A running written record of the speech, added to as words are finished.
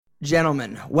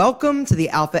Gentlemen, welcome to the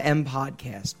Alpha M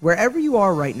podcast. Wherever you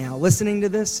are right now listening to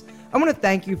this, I want to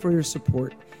thank you for your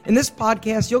support. In this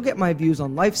podcast, you'll get my views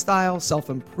on lifestyle,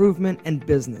 self-improvement, and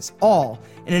business, all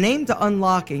in an aim to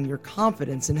unlocking your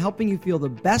confidence and helping you feel the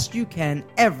best you can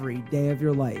every day of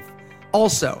your life.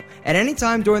 Also, at any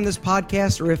time during this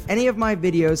podcast, or if any of my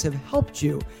videos have helped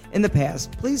you in the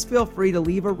past, please feel free to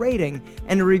leave a rating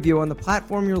and a review on the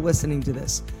platform you're listening to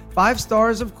this. 5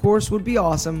 stars, of course, would be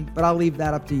awesome, but I'll leave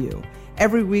that up to you.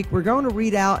 Every week, we're going to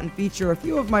read out and feature a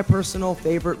few of my personal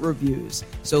favorite reviews.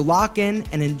 So lock in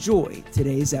and enjoy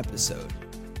today's episode.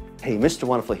 Hey, Mr.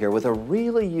 Wonderful here with a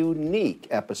really unique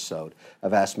episode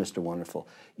of Ask Mr. Wonderful.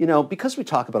 You know, because we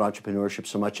talk about entrepreneurship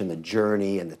so much and the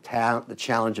journey and the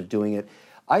challenge of doing it,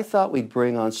 I thought we'd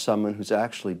bring on someone who's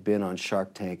actually been on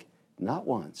Shark Tank not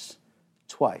once,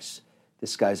 twice.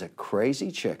 This guy's a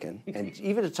crazy chicken, and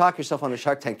even to talk yourself on a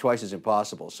Shark Tank twice is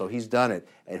impossible, so he's done it.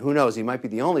 And who knows, he might be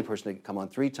the only person that can come on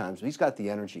 3 times, but he's got the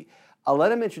energy. I'll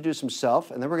let him introduce himself,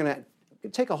 and then we're going to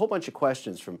take a whole bunch of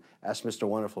questions from Ask Mr.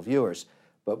 Wonderful viewers.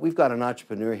 But we've got an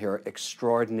entrepreneur here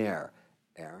extraordinaire.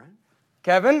 Aaron?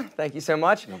 Kevin, thank you so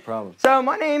much. No problem. So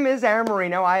my name is Aaron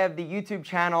Marino. I have the YouTube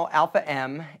channel Alpha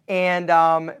M,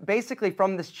 and basically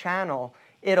from this channel,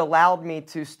 it allowed me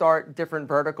to start different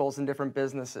verticals and different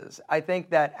businesses. I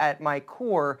think that at my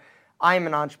core, I'm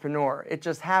an entrepreneur. It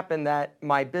just happened that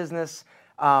my business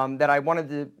that I wanted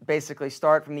to basically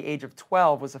start from the age of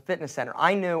 12 was a fitness center.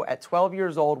 I knew at 12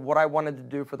 years old what I wanted to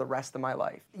do for the rest of my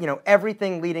life. You know,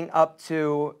 everything leading up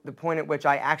to the point at which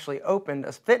I actually opened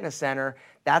a fitness center,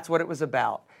 that's what it was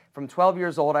about. From 12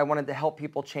 years old, I wanted to help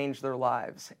people change their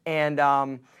lives.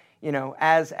 And you know,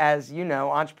 as you know,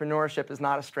 entrepreneurship is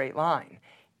not a straight line.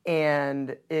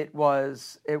 And it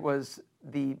was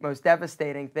the most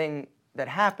devastating thing that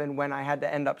happened when I had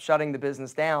to end up shutting the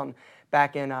business down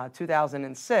back in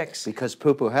 2006. Because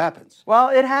poo-poo happens. Well,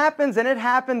 it happens, and it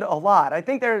happened a lot. I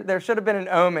think there should have been an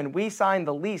omen. We signed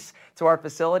the lease to our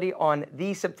facility on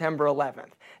the September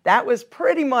 11th. That was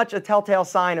pretty much a telltale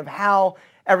sign of how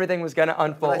everything was going to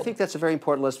unfold. But I think that's a very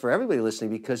important lesson for everybody listening,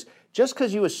 because just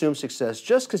because you assume success,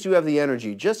 just because you have the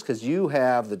energy, just because you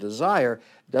have the desire,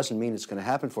 doesn't mean it's going to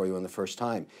happen for you on the first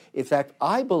time. In fact,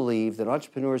 I believe that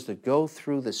entrepreneurs that go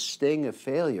through the sting of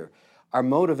failure are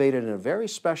motivated in a very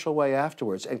special way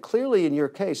afterwards. And clearly in your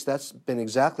case, that's been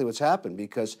exactly what's happened,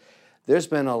 because there's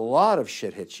been a lot of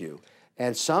shit hits you.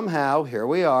 And somehow, here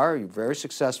we are, you're very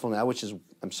successful now, which is,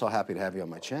 I'm so happy to have you on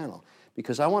my channel,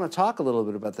 because I want to talk a little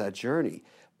bit about that journey.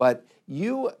 But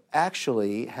you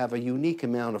actually have a unique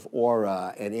amount of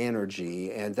aura and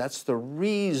energy, and that's the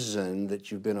reason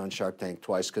that you've been on Shark Tank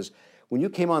twice, because when you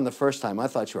came on the first time, I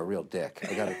thought you were a real dick.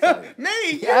 I got to tell you.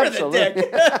 Me? You're the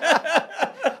dick.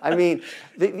 I mean,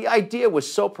 the idea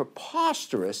was so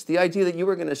preposterous, the idea that you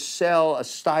were going to sell a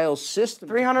style system.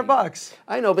 $300.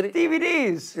 I know, but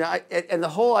DVDs. And the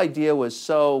whole idea was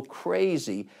so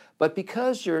crazy, but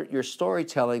because your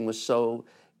storytelling was so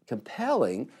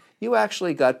compelling, you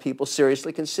actually got people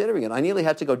seriously considering it. I nearly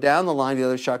had to go down the line to the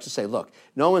other sharks and say, look,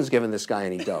 no one's giving this guy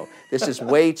any dough. This is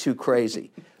way too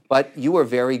crazy. But you were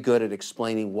very good at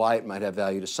explaining why it might have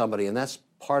value to somebody, and that's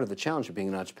part of the challenge of being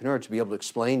an entrepreneur, to be able to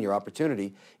explain your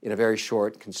opportunity in a very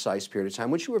short, concise period of time,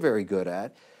 which you were very good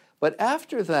at. But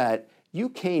after that, you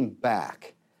came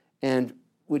back, and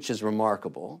which is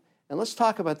remarkable. And let's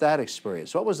talk about that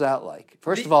experience. What was that like?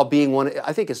 First of all, being one,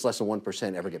 I think it's less than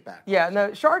 1% ever get back. Yeah,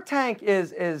 no, Shark Tank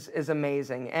is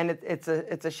amazing, and it's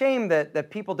a shame that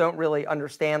people don't really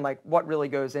understand like what really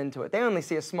goes into it. They only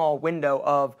see a small window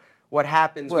of what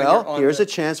happens. Well, here's a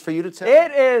chance for you to tell.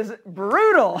 It is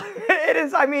brutal. It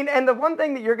is. I mean, and the one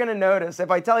thing that you're going to notice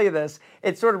if I tell you this,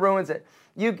 it sort of ruins it.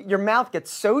 Your mouth gets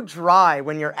so dry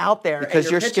when you're out there because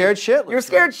you're scared shitless. You're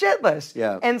scared shitless.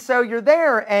 Yeah. And so you're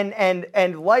there,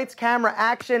 and lights, camera,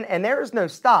 action, and there is no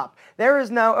stop. There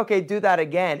is no okay, do that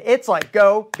again. It's like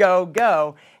go, go,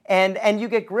 go. And you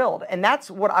get grilled. And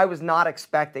that's what I was not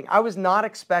expecting. I was not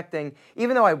expecting,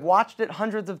 even though I've watched it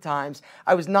hundreds of times,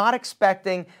 I was not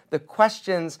expecting the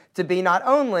questions to be not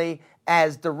only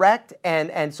as direct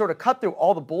and sort of cut through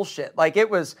all the bullshit. Like it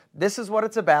was, this is what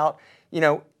it's about, you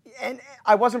know, and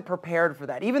I wasn't prepared for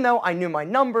that. Even though I knew my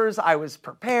numbers, I was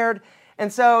prepared.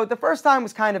 And so the first time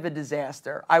was kind of a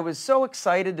disaster. I was so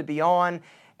excited to be on.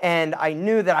 And I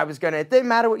knew that I was going to, it didn't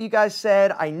matter what you guys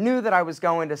said, I knew that I was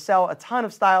going to sell a ton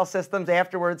of style systems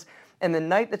afterwards. And the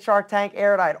night that Shark Tank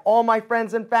aired, I had all my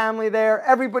friends and family there,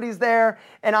 everybody's there,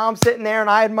 and I'm sitting there and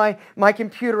I had my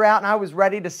computer out and I was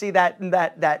ready to see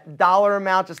that dollar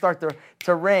amount just start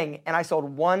to ring. And I sold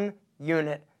 1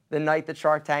 unit the night that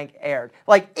Shark Tank aired.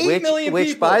 Like 8 million which,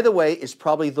 people. by the way, is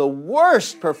probably the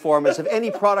worst performance of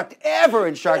any product ever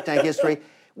in Shark Tank history.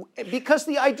 Because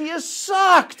the ideas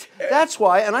sucked. That's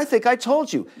why, and I think I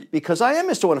told you, because I am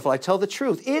Mr. Wonderful, I tell the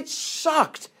truth. It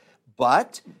sucked.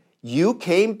 But you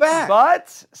came back.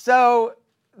 But, so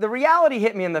the reality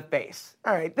hit me in the face.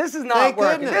 All right, this is not Thank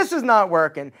working. goodness. This is not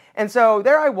working. And so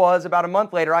there I was about a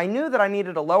month later. I knew that I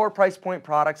needed a lower price point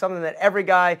product, something that every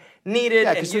guy needed Yeah,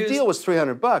 and because used. the deal was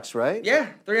 $300, right? Yeah,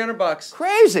 $300.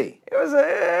 Crazy.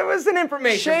 It was an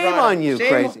information Shame product. on you,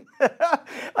 crazy.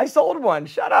 I sold one.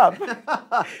 Shut up.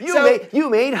 You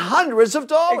made hundreds of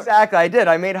dollars. Exactly, I did.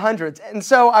 I made hundreds. And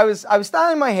so I was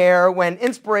styling my hair when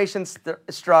inspiration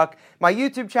struck. My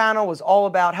YouTube channel was all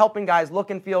about helping guys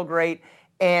look and feel great.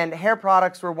 And hair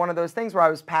products were one of those things where I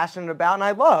was passionate about and I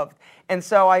loved. And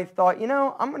so I thought, you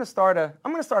know, I'm going to start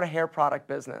a hair product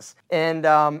business. And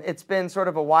it's been sort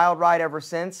of a wild ride ever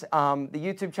since. The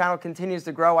YouTube channel continues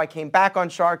to grow. I came back on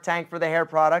Shark Tank for the hair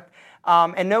product.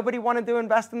 And nobody wanted to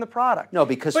invest in the product. No,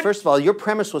 because first of all, your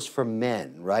premise was for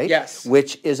men, right? Yes.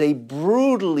 Which is a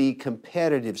brutally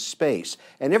competitive space.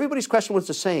 And everybody's question was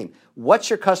the same. What's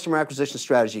your customer acquisition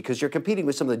strategy? Because you're competing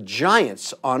with some of the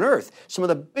giants on earth. Some of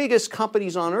the biggest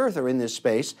companies on earth are in this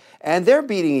space, and they're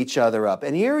beating each other up.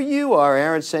 And here you are,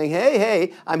 Aaron, saying,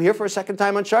 hey, I'm here for a second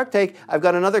time on Shark Tank. I've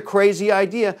got another crazy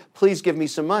idea. Please give me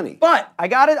some money. But I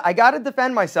got to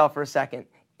defend myself for a second.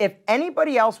 If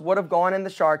anybody else would have gone in the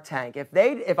Shark Tank, if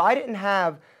I didn't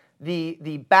have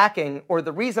the backing, or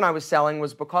the reason I was selling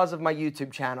was because of my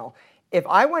YouTube channel, if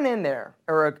I went in there,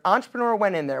 or an entrepreneur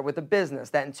went in there with a business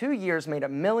that in 2 years made $1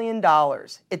 million,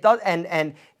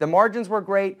 and the margins were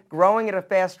great, growing at a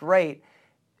fast rate,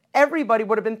 everybody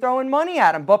would have been throwing money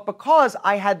at him. But because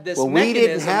I had this mechanism... we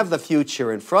didn't have the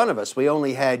future in front of us. We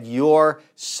only had your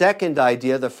second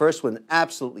idea. The first one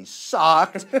absolutely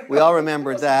sucked. We all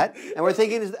remembered that. And we're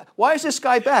thinking, why is this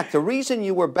guy back? The reason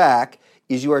you were back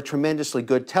is you are tremendously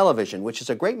good television, which is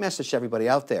a great message to everybody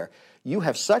out there. You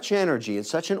have such energy and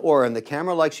such an aura, and the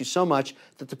camera likes you so much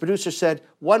that the producer said,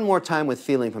 one more time with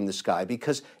feeling from this guy,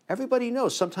 because everybody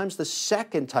knows sometimes the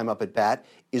second time up at bat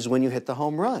is when you hit the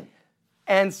home run.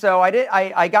 And so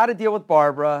I got a deal with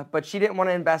Barbara, but she didn't want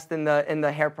to invest in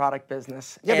the hair product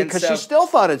business. Yeah, and because she still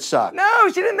thought it sucked. No,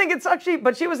 she didn't think it sucked.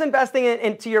 But she was investing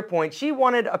in, to your point, she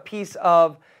wanted a piece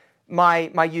of my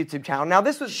YouTube channel. Now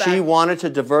this was back... She wanted to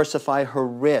diversify her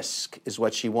risk, is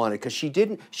what she wanted, because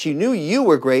she knew you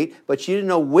were great, but she didn't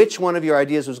know which one of your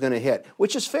ideas was going to hit,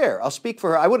 which is fair. I'll speak for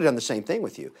her. I would have done the same thing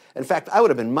with you. In fact, I would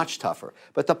have been much tougher.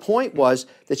 But the point was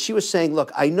that she was saying, look,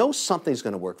 I know something's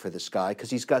going to work for this guy because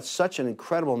he's got such an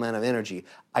incredible amount of energy.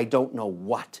 I don't know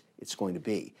what it's going to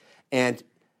be. And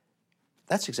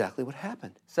that's exactly what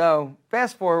happened. So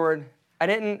fast forward, I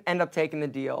didn't end up taking the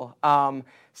deal.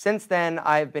 Since then,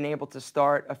 I've been able to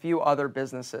start a few other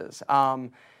businesses,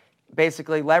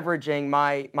 basically leveraging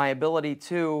my ability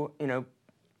to,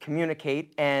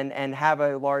 communicate and have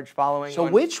a large following. So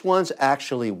which ones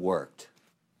actually worked?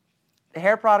 The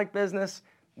hair product business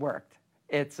worked.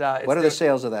 It's what are the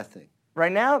sales of that thing?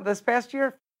 Right now, this past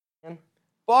year?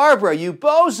 Barbara, you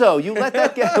bozo, you let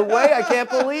that get away? I can't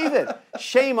believe it.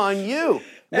 Shame on you.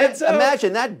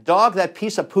 Imagine that dog, that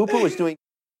piece of poo-poo was doing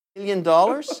 $1 million?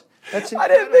 That's I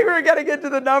didn't think we were going to get to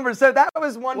the numbers. So that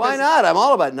was one. Why not? I'm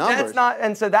all about numbers. That's not,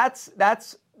 and so that's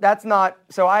not.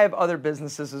 So I have other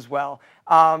businesses as well.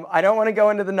 I don't want to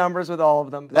go into the numbers with all of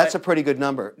them. That's a pretty good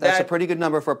number. That's a pretty good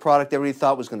number for a product everybody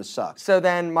thought was going to suck. So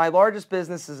then my largest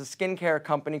business is a skincare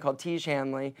company called Tiege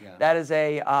Hanley. Yeah. That is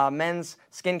a men's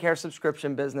skincare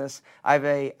subscription business. I have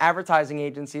an advertising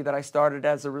agency that I started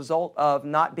as a result of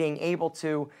not being able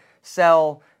to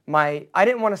sell I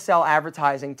didn't want to sell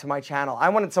advertising to my channel. I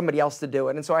wanted somebody else to do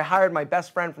it. And so I hired my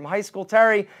best friend from high school,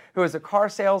 Terry, who is a car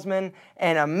salesman,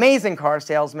 an amazing car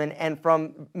salesman. And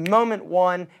from moment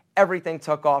one, everything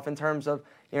took off in terms of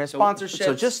sponsorships.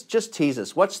 So just tease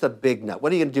us. What's the big nut?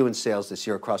 What are you going to do in sales this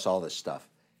year across all this stuff?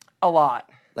 A lot.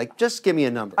 Like, just give me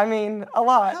a number. I mean, a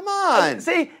lot. Come on.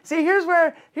 See, here's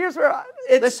where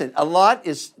Listen, a lot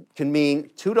can mean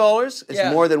 $2.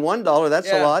 It's more than $1.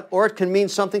 That's a lot. Or it can mean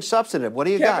something substantive. What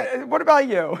do you got? What about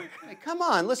you? Hey, come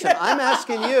on. Listen, I'm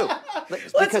asking you.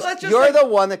 Because you're the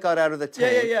one that got out of the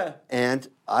tank. Yeah. And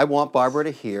I want Barbara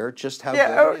to hear just how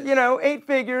good it is. 8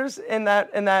 figures in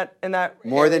that.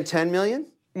 More than 10 million?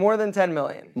 More than 10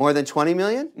 million. More than 20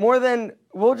 million? More than,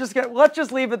 let's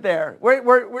just leave it there. We're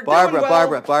Barbara, doing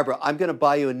well. Barbara, I'm going to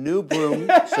buy you a new broom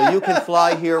so you can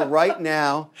fly here right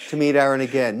now to meet Aaron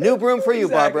again. New broom for you,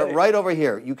 Exactly. Barbara, right over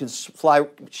here. You can fly,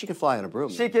 she can fly on a broom.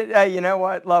 She could, you know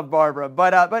what, love Barbara.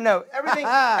 But no,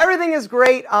 everything is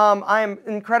great. I am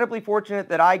incredibly fortunate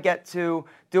that I get to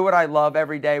do what I love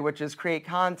every day, which is create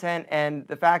content. And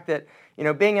the fact that,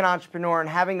 being an entrepreneur and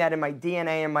having that in my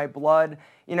DNA and my blood,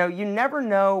 you never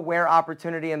know where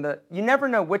opportunity you never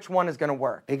know which one is going to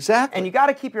work. Exactly. And you got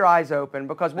to keep your eyes open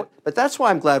because... But that's why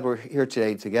I'm glad we're here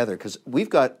today together, because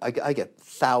I get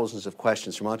thousands of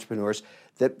questions from entrepreneurs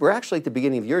that were actually at the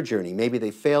beginning of your journey. Maybe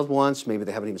they failed once, maybe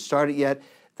they haven't even started yet.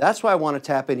 That's why I want to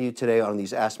tap into you today on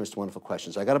these Ask Mr. Wonderful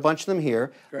questions. I got a bunch of them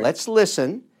here. Great. Let's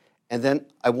listen, and then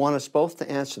I want us both to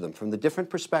answer them from the different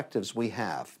perspectives we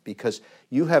have, because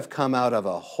you have come out of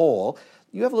a hole.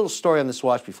 You have a little story on this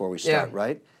watch before we start,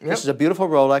 right? Yep. This is a beautiful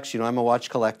Rolex. I'm a watch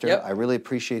collector. Yep. I really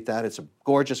appreciate that. It's a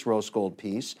gorgeous rose gold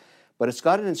piece, but it's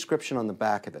got an inscription on the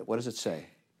back of it. What does it say?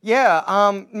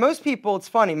 Yeah, most people, it's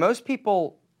funny, most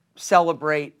people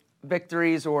celebrate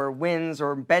victories or wins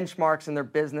or benchmarks in their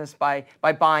business by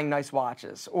buying nice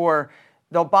watches, or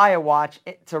they'll buy a watch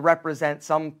to represent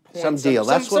some deal.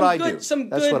 That's what I do.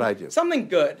 That's what I do. Something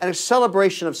good. And a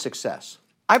celebration of success.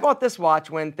 I bought this watch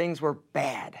when things were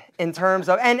bad in terms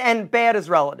of, and bad is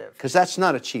relative. Because that's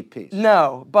not a cheap piece.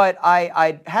 No, but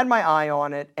I had my eye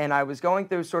on it, and I was going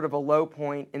through sort of a low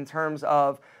point in terms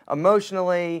of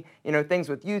emotionally, things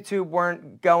with YouTube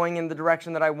weren't going in the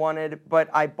direction that I wanted, but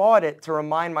I bought it to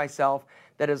remind myself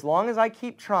that as long as I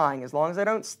keep trying, as long as I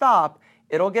don't stop,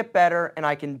 it'll get better and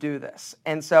I can do this.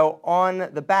 And so on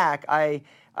the back, I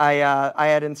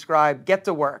had inscribed, "Get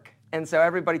to work." And so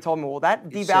everybody told me, well, that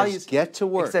devalues. It says, "Get to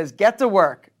work." It says, "Get to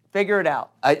work. Figure it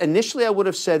out." Initially, I would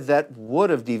have said that would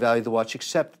have devalued the watch,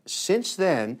 except since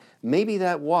then, maybe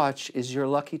that watch is your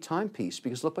lucky timepiece,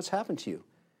 because look what's happened to you.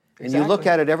 And you look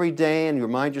at it every day and you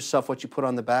remind yourself what you put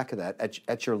on the back of that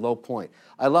at your low point.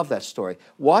 I love that story.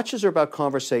 Watches are about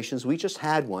conversations. We just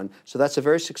had one, so that's a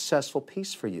very successful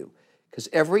piece for you. Because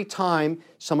every time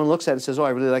someone looks at it and says, "Oh,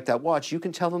 I really like that watch," you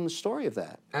can tell them the story of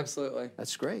that. Absolutely.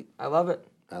 That's great. I love it.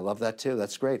 I love that too.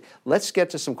 That's great. Let's get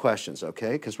to some questions,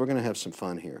 okay? Because we're going to have some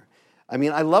fun here. I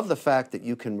mean, I love the fact that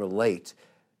you can relate.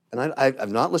 And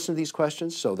I've not listened to these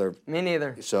questions, so they're... Me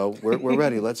neither. So we're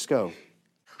ready. Let's go.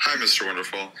 Hi, Mr.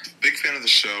 Wonderful. Big fan of the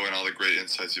show and all the great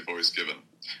insights you've always given.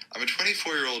 I'm a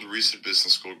 24-year-old recent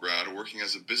business school grad working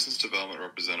as a business development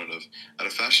representative at a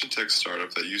fashion tech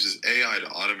startup that uses AI to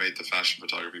automate the fashion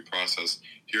photography process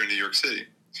here in New York City.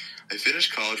 I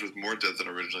finished college with more debt than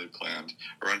originally planned,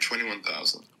 around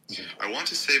 $21,000. I want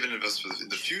to save and invest in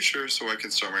the future so I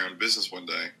can start my own business one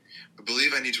day, but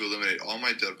believe I need to eliminate all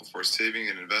my debt before saving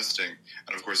and investing,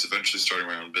 and of course eventually starting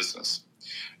my own business.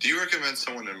 Do you recommend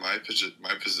someone in my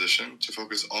position to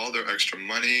focus all their extra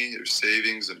money, their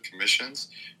savings, and commissions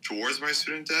towards my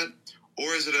student debt?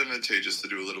 Or is it advantageous to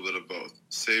do a little bit of both,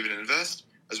 save and invest,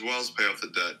 as well as pay off the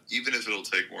debt, even if it'll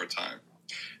take more time?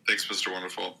 Thanks, Mr.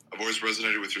 Wonderful. I've always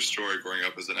resonated with your story growing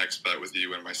up as an expat with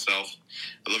you and myself.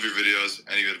 I love your videos.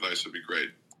 Any advice would be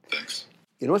great. Thanks.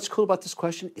 You know what's cool about this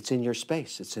question? It's in your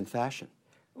space. It's in fashion.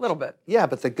 A little bit. Yeah,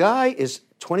 but the guy is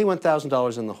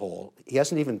 $21,000 in the hole. He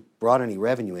hasn't even brought any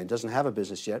revenue in, doesn't have a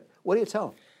business yet. What do you tell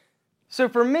him? So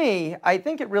for me, I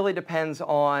think it really depends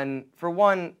on, for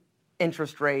one,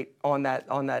 interest rate on that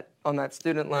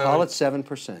student loan. Call it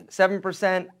 7%.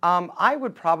 7%. I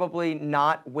would probably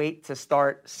not wait to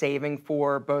start saving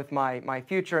for both my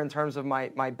future in terms of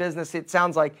my business. It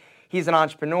sounds like he's an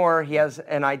entrepreneur. He has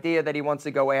an idea that he wants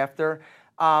to go after.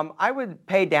 I would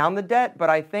pay down the debt, but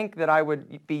I think that I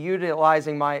would be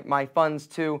utilizing my funds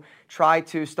to try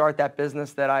to start that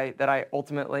business that I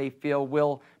ultimately feel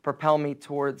will propel me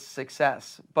towards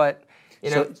success. But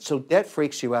so debt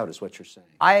freaks you out, is what you're saying.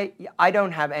 I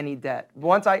don't have any debt.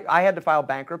 Once I had to file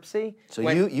bankruptcy. So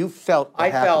you felt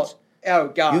that happens. Oh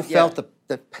God! You felt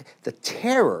the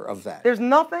terror of that. There's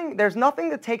nothing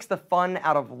that takes the fun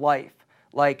out of life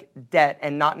like debt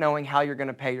and not knowing how you're going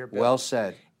to pay your bills. Well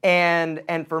said.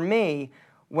 And for me,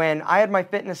 when I had my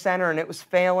fitness center and it was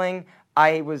failing,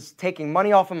 I was taking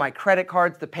money off of my credit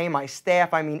cards to pay my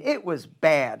staff. I mean, it was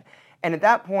bad. And at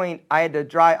that point,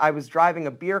 I was driving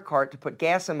a beer cart to put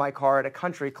gas in my car at a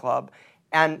country club.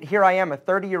 And here I am, a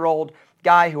 30-year-old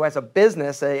guy who has a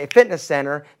business, a fitness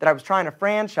center that I was trying to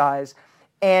franchise,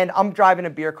 and I'm driving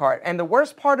a beer cart. And the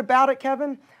worst part about it,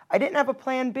 Kevin, I didn't have a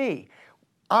plan B.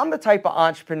 I'm the type of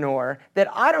entrepreneur that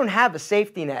I don't have a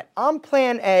safety net. I'm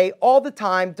plan A all the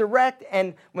time, direct,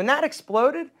 and when that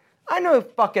exploded, I had no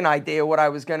fucking idea what I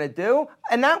was going to do,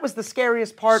 and that was the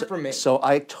scariest part for me. So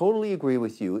I totally agree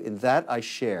with you in that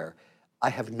I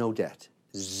have no debt.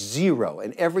 Zero.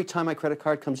 And every time my credit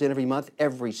card comes in every month,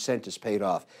 every cent is paid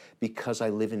off because I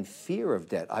live in fear of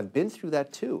debt. I've been through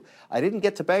that too. I didn't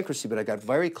get to bankruptcy, but I got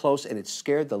very close, and it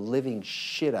scared the living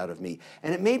shit out of me.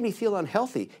 And it made me feel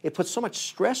unhealthy. It puts so much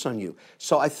stress on you.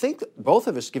 So I think both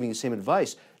of us giving you the same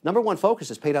advice. Number one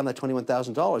focus is pay down that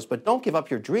 $21,000, but don't give up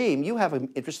your dream. You have an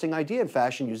interesting idea in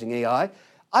fashion using AI.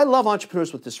 I love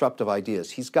entrepreneurs with disruptive ideas.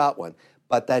 He's got one.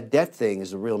 But that debt thing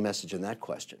is the real message in that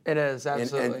question. It is,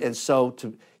 absolutely. And so,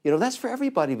 that's for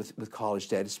everybody with college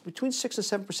debt. It's between 6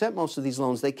 and 7% most of these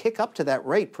loans. They kick up to that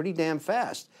rate pretty damn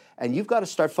fast. And you've got to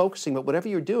start focusing, but whatever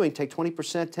you're doing, take 20%,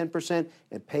 10%,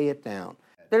 and pay it down.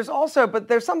 There's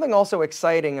something also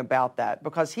exciting about that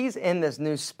because he's in this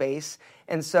new space.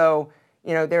 And so,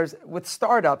 with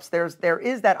startups, there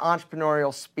is that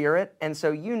entrepreneurial spirit. And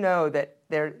so that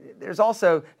there's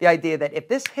also the idea that if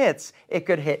this hits, it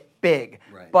could hit big.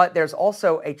 Right. But there's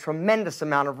also a tremendous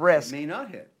amount of risk. It may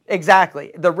not hit.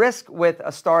 Exactly. The risk with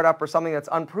a startup or something that's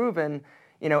unproven,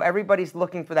 everybody's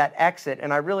looking for that exit.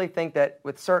 And I really think that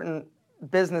with certain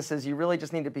businesses, you really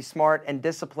just need to be smart and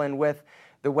disciplined with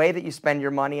the way that you spend your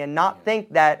money and not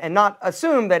not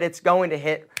assume that it's going to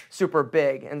hit super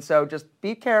big. And so just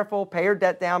be careful, pay your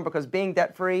debt down, because being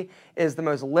debt-free is the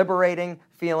most liberating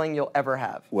feeling you'll ever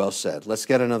have. Well said. Let's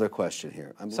get another question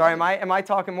here. Sorry, am I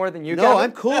talking more than you? No,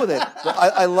 I'm cool with it.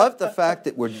 I love the fact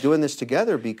that we're doing this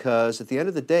together because at the end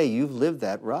of the day, you've lived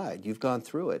that ride. You've gone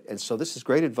through it. And so this is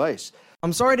great advice.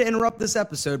 I'm sorry to interrupt this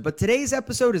episode, but today's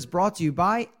episode is brought to you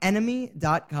by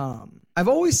Enemy.com. I've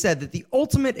always said that the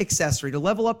ultimate accessory to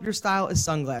level up your style is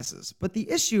sunglasses, but the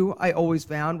issue I always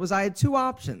found was I had two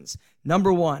options.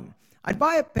 Number one, I'd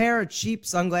buy a pair of cheap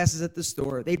sunglasses at the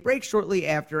store, they'd break shortly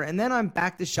after, and then I'm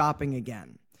back to shopping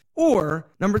again. Or,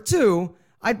 number two,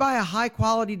 I'd buy a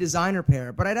high-quality designer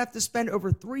pair, but I'd have to spend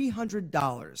over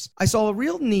 $300. I saw a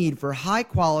real need for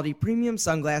high-quality premium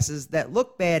sunglasses that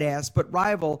look badass but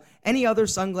rival any other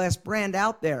sunglass brand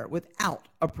out there without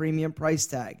a premium price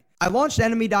tag. I launched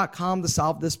Enemy.com to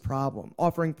solve this problem,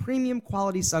 offering premium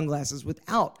quality sunglasses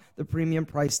without the premium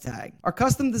price tag. Our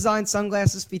custom designed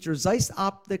sunglasses feature Zeiss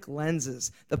optic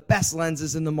lenses, the best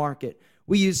lenses in the market.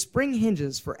 We use spring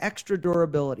hinges for extra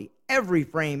durability. Every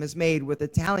frame is made with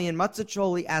Italian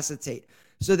Mazzuccoli acetate,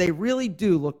 so they really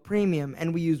do look premium,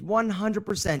 and we use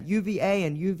 100% UVA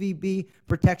and UVB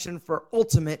protection for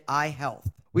ultimate eye health.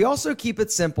 We also keep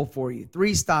it simple for you.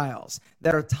 3 styles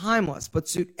that are timeless but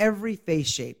suit every face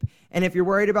shape. And if you're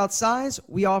worried about size,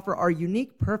 we offer our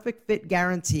unique perfect fit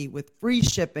guarantee with free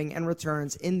shipping and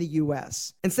returns in the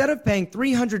U.S. Instead of paying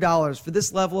 $300 for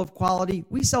this level of quality,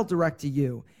 we sell direct to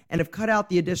you and have cut out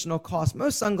the additional cost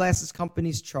most sunglasses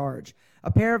companies charge. A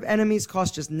pair of Enemies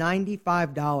costs just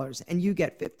 $95, and you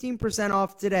get 15%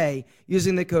 off today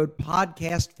using the code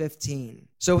PODCAST15.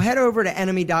 So head over to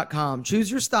Enemy.com,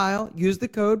 choose your style, use the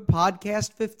code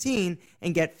PODCAST15,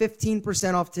 and get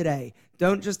 15% off today.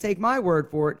 Don't just take my word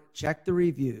for it, check the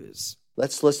reviews.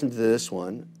 Let's listen to this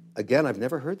one. Again, I've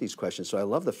never heard these questions, so I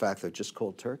love the fact they're just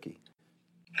cold turkey.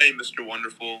 Hey, Mr.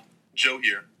 Wonderful. Joe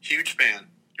here. Huge fan.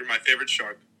 You're my favorite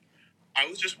shark. I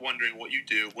was just wondering what you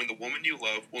do when the woman you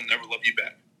love will never love you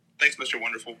back. Thanks, Mr.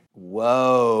 Wonderful.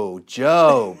 Whoa,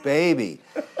 Joe, baby.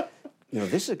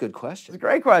 This is a good question. It's a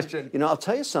great question. I'll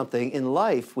tell you something. In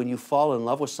life, when you fall in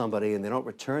love with somebody and they don't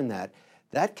return that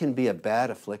can be a bad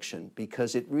affliction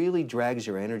because it really drags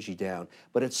your energy down.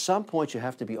 But at some point, you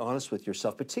have to be honest with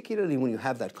yourself, particularly when you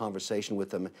have that conversation with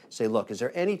them. Say, look, is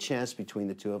there any chance between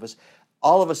the two of us?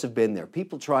 All of us have been there.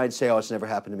 People try and say, oh, it's never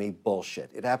happened to me. Bullshit.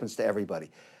 It happens to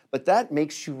everybody. But that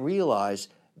makes you realize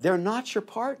they're not your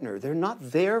partner. They're not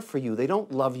there for you. They don't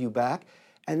love you back.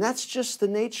 And that's just the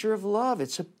nature of love.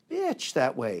 It's a bitch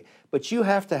that way. But you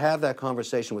have to have that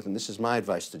conversation with them. This is my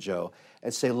advice to Joe.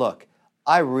 And say, look,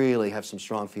 I really have some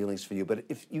strong feelings for you. But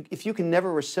if you can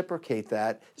never reciprocate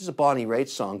that, this is a Bonnie Raitt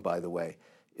song, by the way.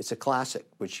 It's a classic,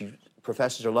 which she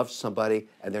professes her love to somebody,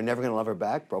 and they're never going to love her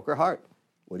back. Broke her heart.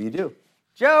 What do you do?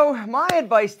 Joe, my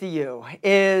advice to you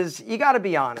is you got to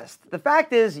be honest. The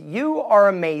fact is you are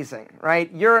amazing,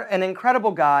 right? You're an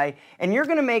incredible guy, and you're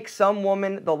going to make some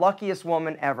woman the luckiest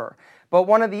woman ever. But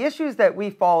one of the issues that we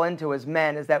fall into as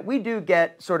men is that we do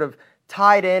get sort of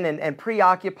tied in and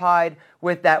preoccupied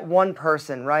with that one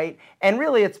person, right? And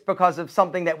really it's because of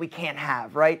something that we can't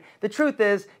have, right? The truth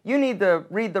is you need to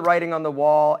read the writing on the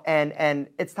wall, and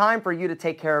it's time for you to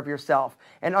take care of yourself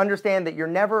and understand that you're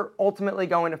never ultimately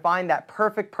going to find that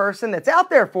perfect person that's out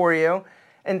there for you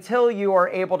until you are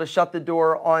able to shut the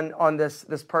door on this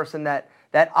person that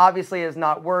obviously is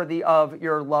not worthy of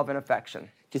your love and affection.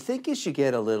 Do you think as you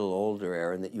get a little older,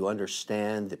 Aaron, that you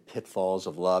understand the pitfalls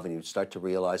of love and you start to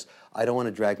realize, I don't want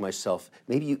to drag myself,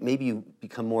 maybe you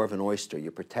become more of an oyster.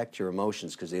 You protect your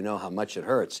emotions because they know how much it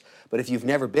hurts. But if you've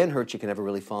never been hurt, you can never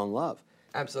really fall in love.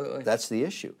 Absolutely. That's the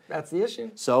issue. That's the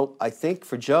issue. So I think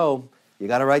for Joe, you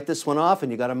got to write this one off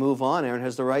and you got to move on. Aaron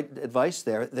has the right advice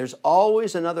there. There's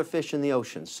always another fish in the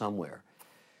ocean somewhere.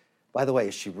 By the way,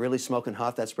 is she really smoking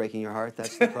hot? That's breaking your heart?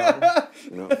 That's the problem?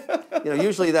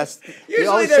 Usually that's... Usually you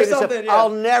always there's say to yourself, something, yeah. I'll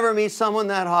never meet someone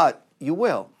that hot. You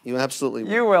will. You absolutely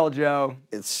will. You will, Joe.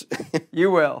 It's... You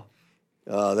will.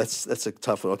 That's a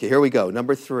tough one. Okay, here we go.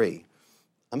 Number 3.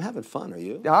 I'm having fun. Are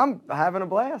you? I'm having a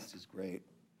blast. This is great.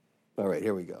 All right,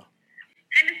 here we go.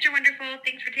 Hi, Mr. Wonderful.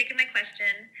 Thanks for taking my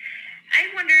question. I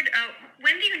wondered,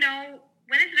 when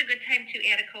is it a good time to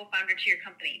add a co-founder to your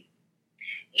company?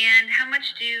 And how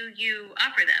much do you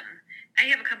offer them? I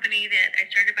have a company that I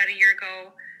started about a year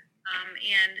ago,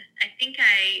 and I think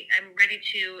I'm ready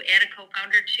to add a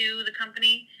co-founder to the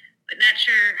company, but not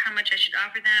sure how much I should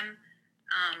offer them.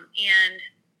 And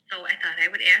so I thought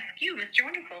I would ask you, Mr.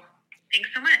 Wonderful. Thanks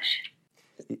so much.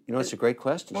 It's a great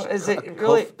question. Well, is it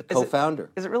really a co-founder?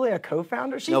 Is it really a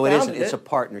co-founder? No, it isn't. It's a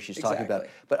partner she's talking about.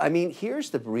 Exactly. But I mean, here's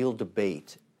the real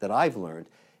debate that I've learned.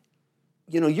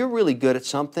 You're really good at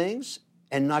some things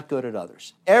and not good at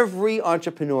others. Every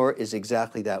entrepreneur is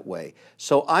exactly that way.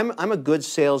 So I'm a good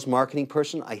sales marketing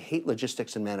person. I hate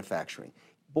logistics and manufacturing.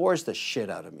 Bores the shit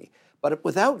out of me. But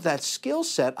without that skill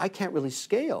set, I can't really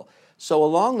scale. So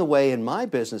along the way in my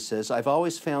businesses, I've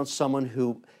always found someone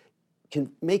who can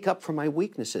make up for my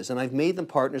weaknesses. And I've made them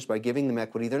partners by giving them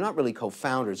equity. They're not really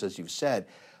co-founders, as you've said.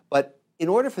 But in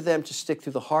order for them to stick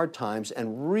through the hard times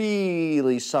and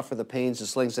really suffer the pains and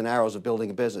slings and arrows of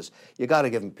building a business, you got to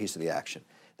give them a piece of the action.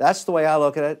 That's the way I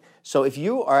look at it. So if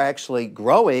you are actually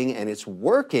growing and it's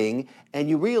working and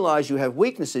you realize you have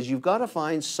weaknesses, you've got to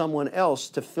find someone else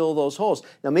to fill those holes.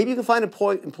 Now, maybe you can find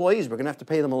employees. We're going to have to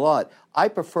pay them a lot. I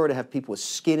prefer to have people with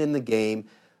skin in the game,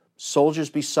 soldiers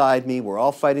beside me. We're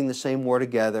all fighting the same war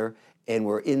together, and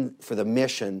we're in for the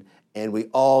mission, and we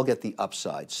all get the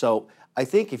upside. So I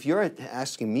think if you're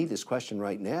asking me this question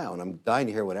right now, and I'm dying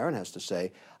to hear what Aaron has to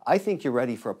say, I think you're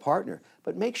ready for a partner.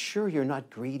 But make sure you're not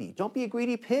greedy. Don't be a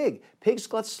greedy pig. Pigs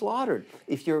get slaughtered.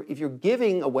 If you're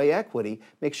giving away equity,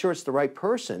 make sure it's the right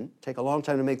person. Take a long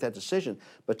time to make that decision.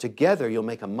 But together, you'll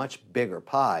make a much bigger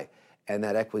pie, and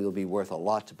that equity will be worth a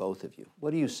lot to both of you.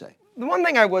 What do you say? The one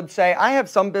thing I would say, I have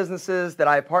some businesses that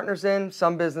I have partners in,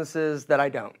 some businesses that I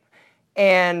don't.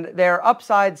 And there are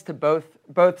upsides to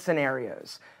both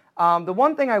scenarios. The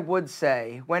one thing I would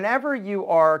say, whenever you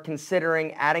are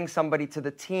considering adding somebody to the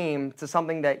team, to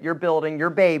something that you're building, your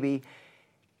baby,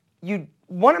 you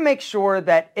want to make sure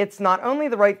that it's not only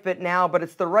the right fit now, but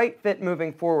it's the right fit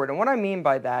moving forward. And what I mean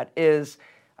by that is,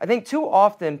 I think too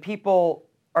often people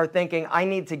are thinking, I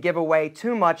need to give away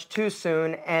too much too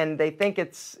soon, and they think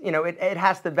it's, it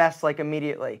has to vest like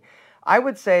immediately. I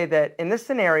would say that in this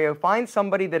scenario, find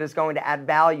somebody that is going to add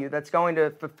value, that's going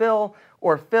to fulfill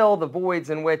or fill the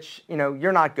voids in which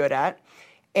you're not good at,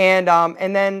 and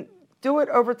then do it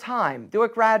over time. Do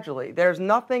it gradually. There's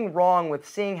nothing wrong with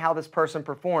seeing how this person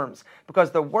performs, because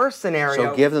the worst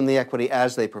scenario. So give them the equity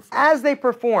as they perform. As they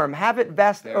perform, have it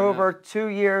vest over 2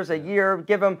 years, a year.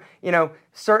 Give them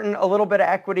a little bit of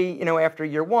equity after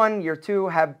year 1, year 2.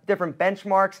 Have different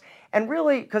benchmarks. And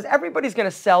really, because everybody's going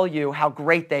to sell you how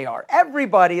great they are.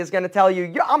 Everybody is going to tell you,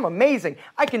 yeah, I'm amazing.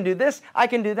 I can do this. I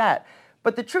can do that.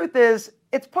 But the truth is,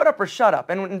 it's put up or shut up.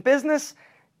 And in business,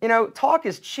 talk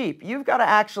is cheap. You've got to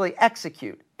actually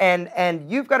execute.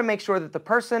 And you've got to make sure that the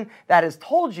person that has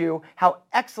told you how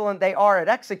excellent they are at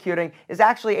executing is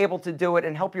actually able to do it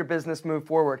and help your business move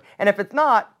forward. And if it's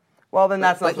not, well, then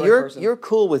that's not the right person. You're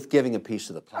cool with giving a piece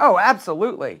of the pie. Oh,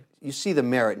 absolutely. You see the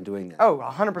merit in doing that. Oh,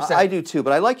 100%. I do too,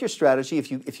 but I like your strategy.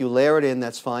 If you layer it in,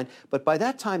 that's fine. But by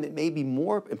that time, it may be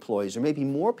more employees or maybe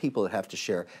more people that have to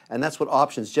share. And that's what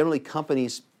options. Generally,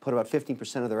 companies put about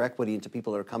 15% of their equity into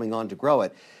people that are coming on to grow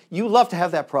it. You love to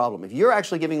have that problem. If you're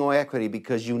actually giving away equity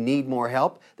because you need more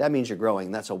help, that means you're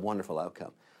growing. That's a wonderful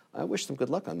outcome. I wish them good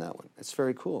luck on that one. It's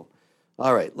very cool.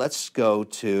 All right, let's go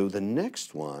to the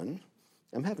next one.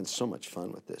 I'm having so much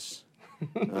fun with this.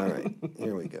 All right,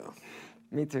 here we go.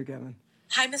 Me too, Kevin.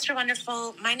 Hi, Mr.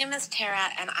 Wonderful. My name is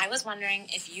Tara, and I was wondering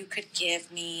if you could give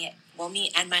me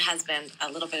and my husband a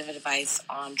little bit of advice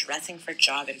on dressing for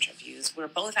job interviews. We're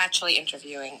both actually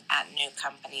interviewing at new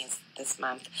companies this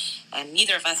month, and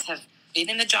neither of us have been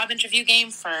in the job interview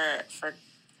game for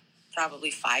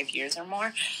probably 5 years or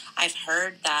more. I've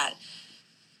heard that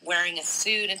wearing a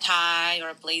suit and tie or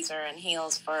a blazer and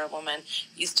heels for a woman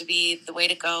used to be the way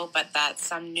to go, but that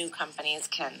some new companies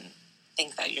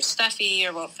think that you're stuffy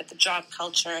or won't fit the job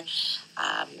culture.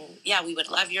 Yeah, we would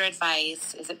love your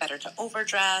advice. Is it better to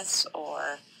overdress,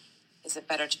 or is it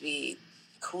better to be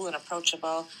cool and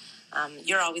approachable?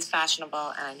 You're always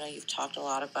fashionable, and I know you've talked a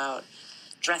lot about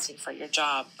dressing for your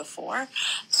job before,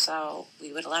 so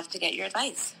we would love to get your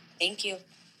advice. Thank you.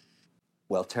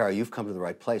 Well, Tara, you've come to the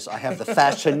right place. I have the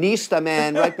fashionista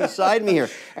man right beside me here.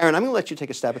 Aaron, I'm going to let you take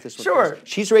a stab at this one. Sure. First.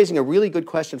 She's raising a really good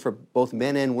question for both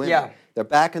men and women. Yeah. They're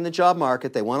back in the job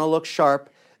market. They want to look sharp.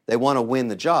 They want to win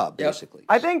the job, basically.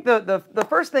 I think the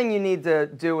first thing you need to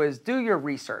do is do your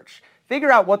research. Figure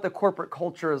out what the corporate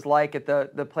culture is like at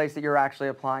the place that you're actually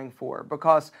applying for.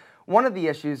 Because one of the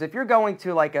issues, if you're going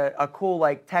to like a cool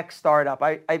like tech startup,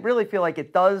 I really feel like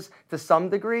it does to some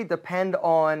degree depend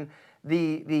on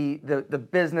the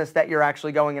business that you're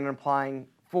actually going in and applying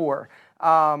for.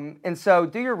 And so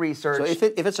do your research. So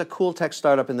if it's a cool tech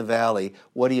startup in the Valley,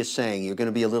 what are you saying? You're going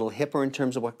to be a little hipper in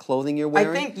terms of what clothing you're wearing?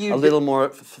 I think you a little more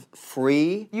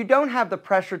free? You don't have the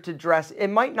pressure to dress. It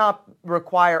might not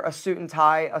require a suit and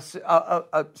tie,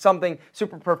 something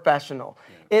super professional.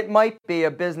 Yeah. It might be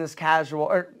a business casual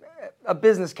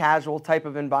type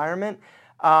of environment.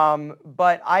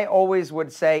 But I always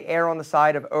would say err on the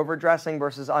side of overdressing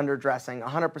versus underdressing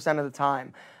 100% of the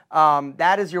time.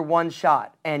 That is your one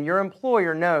shot, and your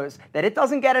employer knows that it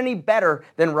doesn't get any better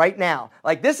than right now.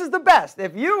 Like, this is the best.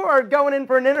 If you are going in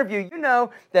for an interview, you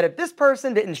know that if this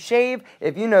person didn't shave,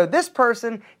 if you know this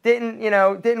person didn't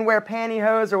wear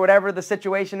pantyhose or whatever the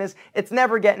situation is, it's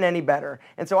never getting any better.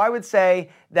 And so I would say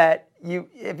that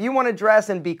if you want to dress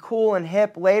and be cool and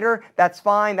hip later, that's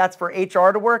fine. That's for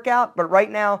HR to work out. But right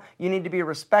now, you need to be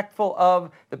respectful of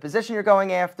the position you're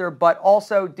going after, but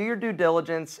also do your due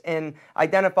diligence in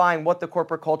identifying what the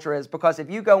corporate culture is. Because if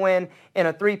you go in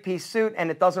a three-piece suit and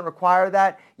it doesn't require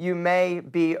that, you may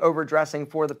be overdressing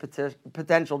for the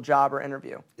potential job or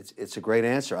interview. It's a great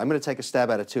answer. I'm going to take a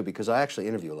stab at it too, because I actually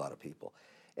interview a lot of people.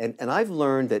 And I've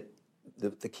learned that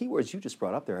the key words you just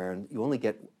brought up there, Aaron, you only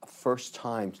get a first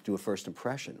time to do a first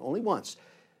impression, only once.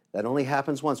 That only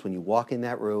happens once, when you walk in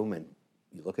that room and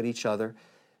you look at each other.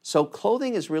 So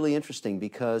clothing is really interesting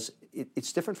because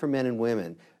it's different for men and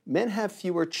women. Men have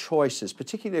fewer choices,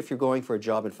 particularly if you're going for a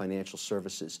job in financial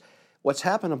services. What's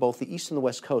happened on both the East and the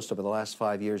West Coast over the last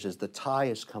 5 years is the tie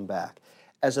has come back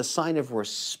as a sign of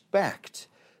respect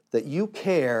that you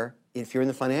care. If you're in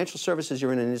the financial services,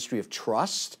 you're in an industry of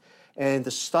trust. And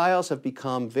the styles have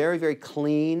become very, very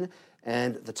clean,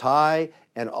 and the tie,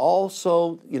 and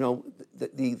also,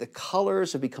 the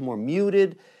colors have become more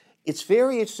muted. It's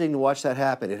very interesting to watch that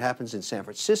happen. It happens in San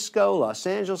Francisco, Los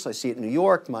Angeles. I see it in New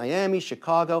York, Miami,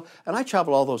 Chicago, and I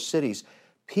travel all those cities.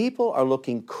 People are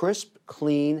looking crisp,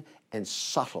 clean, and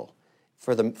subtle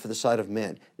for the side of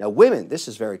men. Now, women, this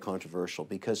is very controversial,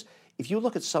 because if you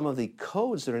look at some of the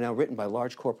codes that are now written by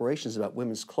large corporations about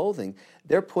women's clothing,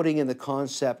 they're putting in the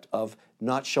concept of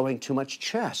not showing too much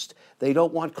chest. They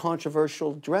don't want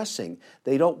controversial dressing.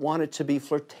 They don't want it to be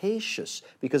flirtatious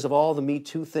because of all the Me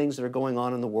Too things that are going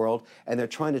on in the world, and they're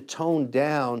trying to tone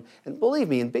down. And believe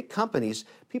me, in big companies,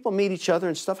 people meet each other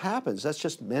and stuff happens. That's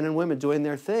just men and women doing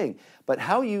their thing. But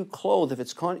how you clothe,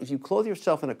 if you clothe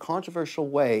yourself in a controversial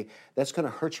way, that's going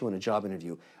to hurt you in a job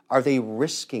interview. Are they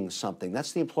risking something?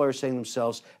 That's the employer saying to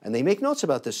themselves, and they make notes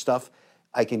about this stuff.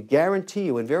 I can guarantee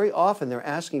you, and very often they're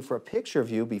asking for a picture of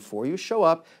you before you show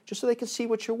up, just so they can see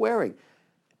what you're wearing.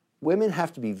 Women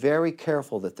have to be very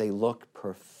careful that they look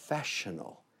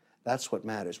professional. That's what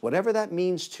matters. Whatever that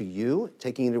means to you,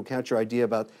 taking into account your idea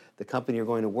about the company you're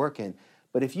going to work in.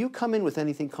 But if you come in with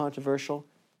anything controversial,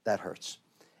 that hurts.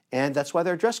 And that's why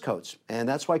there are dress codes. And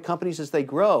that's why companies, as they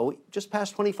grow, just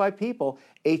past 25 people,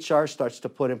 HR starts to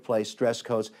put in place dress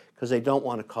codes because they don't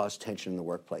want to cause tension in the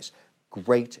workplace.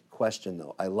 Great question,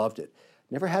 though. I loved it.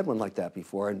 Never had one like that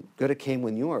before, and good it came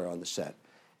when you were on the set.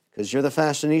 Because you're the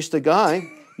fashionista guy.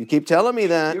 You keep telling me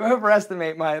that. You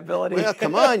overestimate my ability. Well,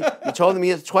 come on. You told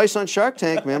me twice on Shark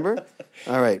Tank, remember?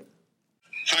 All right.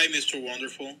 Hi, Mr.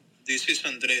 Wonderful. This is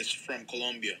Andres from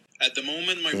Colombia. At the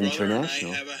moment, my brother and I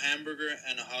have a hamburger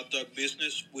and a hot dog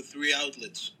business with 3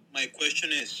 outlets. My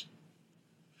question is,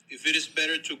 if it is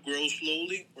better to grow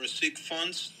slowly or seek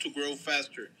funds to grow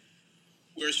faster?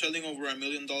 We're selling over $1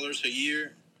 million a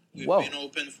year. We've been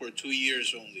open for 2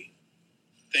 years only.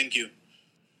 Thank you.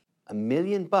 $1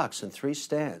 million and 3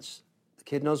 stands. The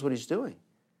kid knows what he's doing.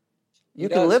 You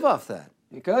can live off that.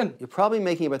 You could. You're probably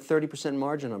making about 30%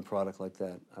 margin on a product like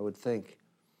that, I would think.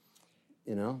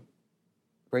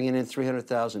 Bringing in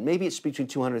 $300,000. Maybe it's between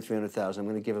 $200,000 and $300,000. I'm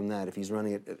going to give him that if he's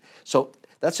running it. So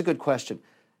that's a good question.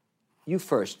 You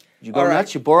first. You go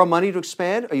nuts, you borrow money to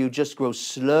expand, or you just grow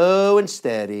slow and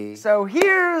steady? So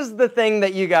here's the thing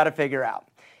that you got to figure out.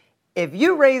 If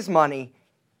you raise money,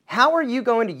 how are you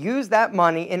going to use that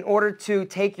money in order to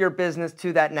take your business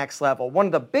to that next level? One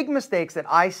of the big mistakes that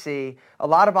I see a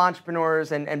lot of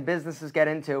entrepreneurs and businesses get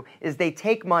into is they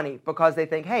take money because they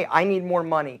think, hey, I need more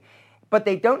money. But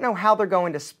they don't know how they're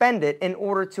going to spend it in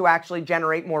order to actually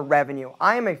generate more revenue.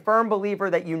 I am a firm believer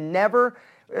that you never,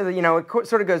 it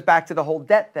sort of goes back to the whole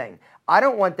debt thing. I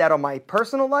don't want debt on my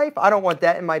personal life. I don't want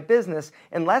debt in my business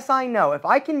unless I know if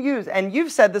I can use, and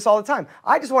you've said this all the time,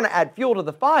 I just want to add fuel to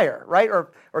the fire, right?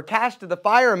 Or cash to the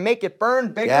fire and make it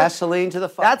burn bigger. Gasoline to the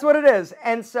fire. That's what it is.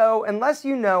 And so unless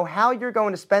you know how you're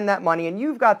going to spend that money and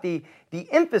you've got the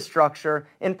infrastructure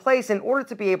in place in order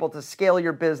to be able to scale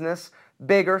your business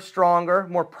bigger, stronger,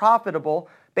 more profitable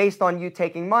based on you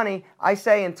taking money, I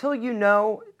say until you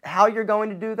know how you're going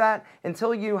to do that,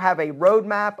 until you have a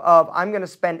roadmap of I'm going to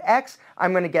spend X,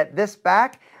 I'm going to get this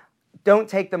back, don't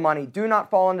take the money. Do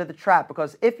not fall into the trap,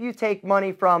 because if you take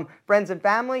money from friends and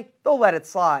family, they'll let it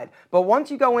slide. But once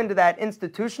you go into that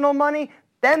institutional money,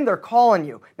 then they're calling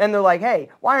you. Then they're like, hey,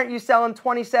 why aren't you selling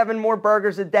 27 more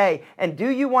burgers a day? And do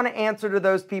you want to answer to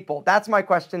those people? That's my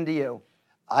question to you.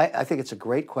 I think it's a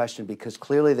great question, because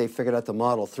clearly they figured out the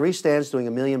model. 3 stands doing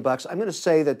 $1 million. I'm going to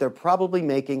say that they're probably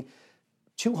making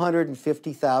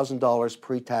 $250,000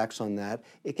 pre-tax on that.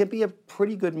 It can be a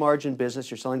pretty good margin business.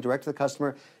 You're selling direct to the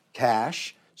customer,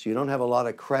 cash, so you don't have a lot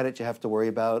of credit you have to worry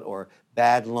about, or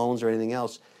bad loans or anything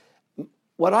else.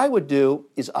 What I would do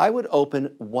is I would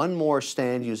open one more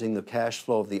stand using the cash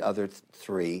flow of the other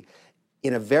 3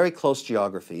 in a very close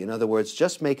geography. In other words,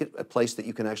 just make it a place that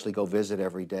you can actually go visit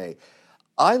every day.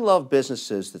 I love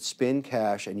businesses that spin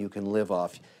cash and you can live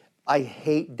off. I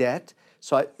hate debt.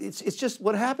 So it's just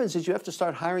what happens is you have to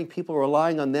start hiring people,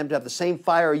 relying on them to have the same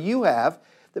fire you have,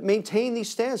 that maintain these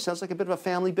stands. Sounds like a bit of a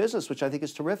family business, which I think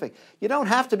is terrific. You don't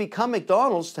have to become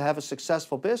McDonald's to have a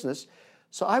successful business.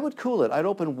 So I would cool it. I'd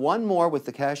open one more with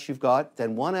the cash you've got,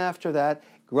 then one after that,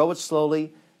 grow it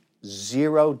slowly,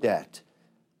 0 debt.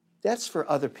 That's for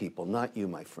other people, not you,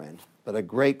 my friend. But a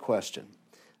great question.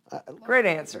 Great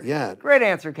answer. Yeah. Great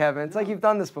answer, Kevin. It's like you've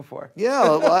done this before. Yeah,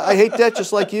 well, I hate debt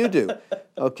just like you do.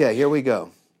 Okay, here we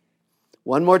go.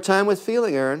 One more time with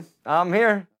feeling, Aaron. I'm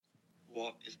here.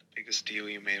 What is the biggest deal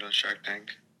you made on Shark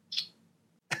Tank?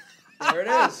 There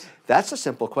it is. That's a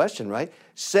simple question, right?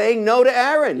 Saying no to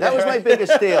Aaron. That was my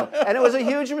biggest deal. And it was a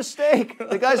huge mistake.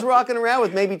 The guy's rocking around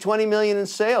with maybe $20 million in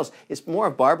sales. It's more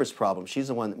of Barbara's problem. She's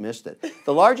the one that missed it.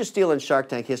 The largest deal in Shark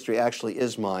Tank history actually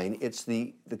is mine. It's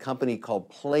the company called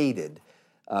Plated,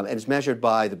 and it's measured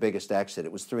by the biggest exit.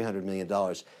 It was $300 million.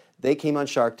 They came on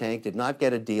Shark Tank, did not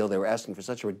get a deal. They were asking for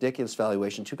such a ridiculous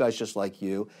valuation, 2 guys just like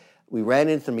you. We ran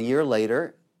into them a year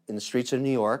later in the streets of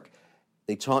New York.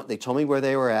 They told me where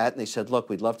they were at, and they said, look,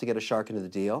 we'd love to get a shark into the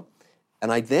deal.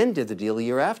 And I then did the deal a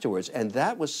year afterwards, and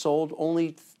that was sold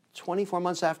only 24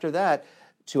 months after that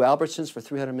to Albertsons for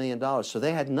 $300 million. So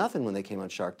they had nothing when they came on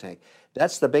Shark Tank.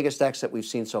 That's the biggest exit we've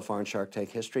seen so far in Shark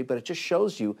Tank history, but it just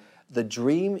shows you the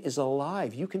dream is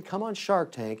alive. You can come on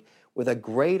Shark Tank with a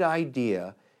great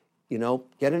idea,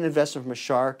 get an investment from a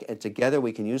shark, and together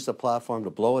we can use the platform to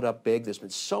blow it up big. There's been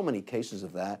so many cases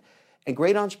of that. And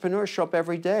great entrepreneurs show up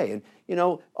every day. And,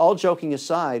 all joking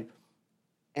aside,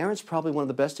 Aaron's probably one of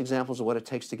the best examples of what it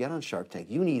takes to get on Shark Tank.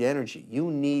 You need energy.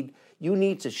 You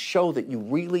need to show that you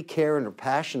really care and are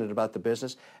passionate about the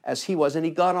business, as he was, and he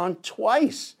got on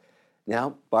twice.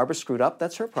 Now, Barbara screwed up.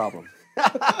 That's her problem.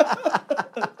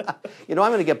 I'm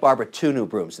going to get Barbara 2 new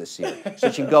brooms this year, so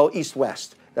she can go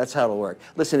east-west. That's how it'll work.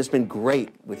 Listen, it's been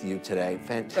great with you today.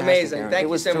 Fantastic, amazing. Aaron. Thank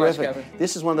you so much, Kevin.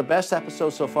 This is one of the best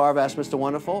episodes so far of Ask Mr.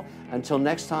 Wonderful. Until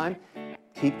next time,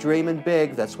 keep dreaming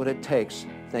big. That's what it takes.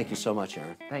 Thank you so much,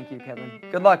 Aaron. Thank you, Kevin.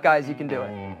 Good luck, guys. You can do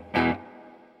it.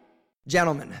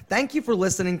 Gentlemen, thank you for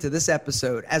listening to this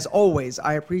episode. As always,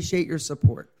 I appreciate your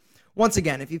support. Once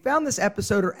again, if you found this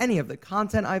episode or any of the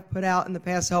content I've put out in the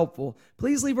past helpful,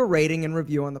 please leave a rating and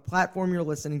review on the platform you're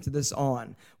listening to this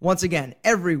on. Once again,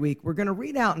 every week we're going to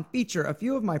read out and feature a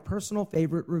few of my personal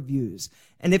favorite reviews.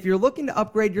 And if you're looking to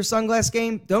upgrade your sunglass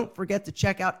game, don't forget to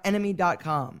check out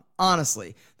enemy.com.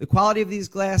 Honestly, the quality of these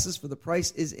glasses for the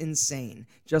price is insane.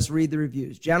 Just read the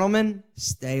reviews. Gentlemen,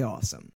 stay awesome.